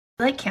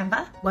Like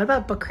Canva? What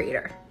about Book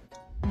Creator?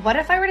 What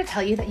if I were to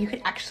tell you that you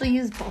could actually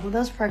use both of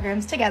those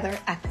programs together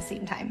at the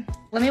same time?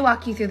 Let me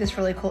walk you through this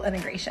really cool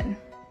integration.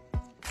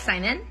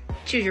 Sign in,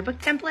 choose your book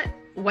template.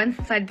 Once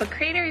inside Book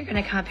Creator, you're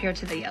gonna come up here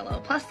to the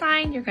yellow plus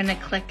sign. You're gonna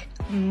click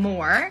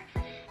More.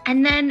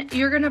 And then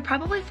you're gonna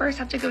probably first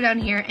have to go down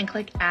here and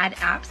click Add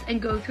Apps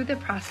and go through the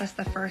process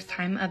the first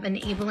time of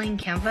enabling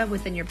Canva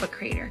within your Book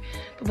Creator.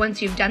 But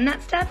once you've done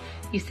that step,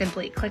 you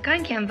simply click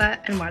on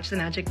Canva and watch the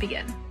magic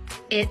begin.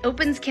 It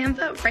opens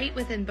Canva right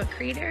within Book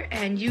Creator,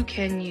 and you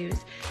can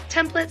use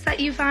templates that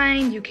you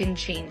find, you can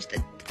change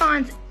the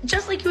fonts,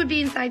 just like you would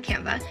be inside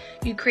Canva.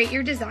 You create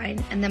your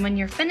design, and then when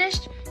you're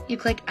finished, you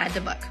click Add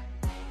to Book.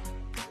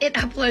 It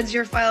uploads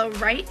your file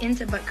right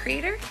into Book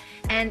Creator,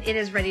 and it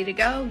is ready to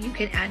go. You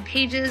can add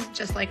pages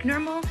just like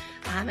normal,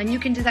 and you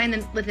can design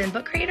them within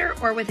Book Creator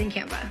or within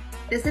Canva.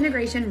 This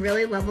integration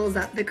really levels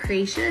up the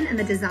creation and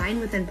the design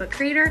within Book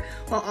Creator,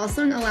 while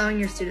also allowing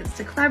your students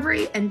to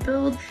collaborate and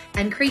build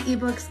and create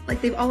ebooks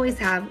like they've always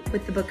have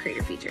with the Book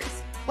Creator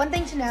features. One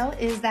thing to know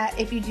is that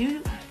if you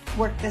do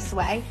work this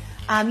way,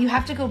 you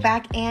have to go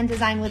back and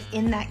design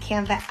within that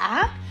Canva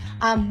app.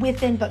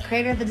 Within Book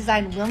Creator, the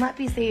design will not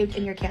be saved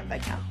in your Canva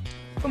account.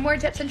 For more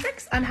tips and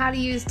tricks on how to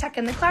use tech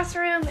in the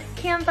classroom,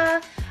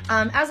 Canva,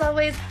 as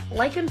always,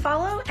 like and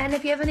follow, and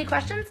if you have any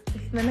questions,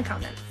 leave them in the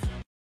comments.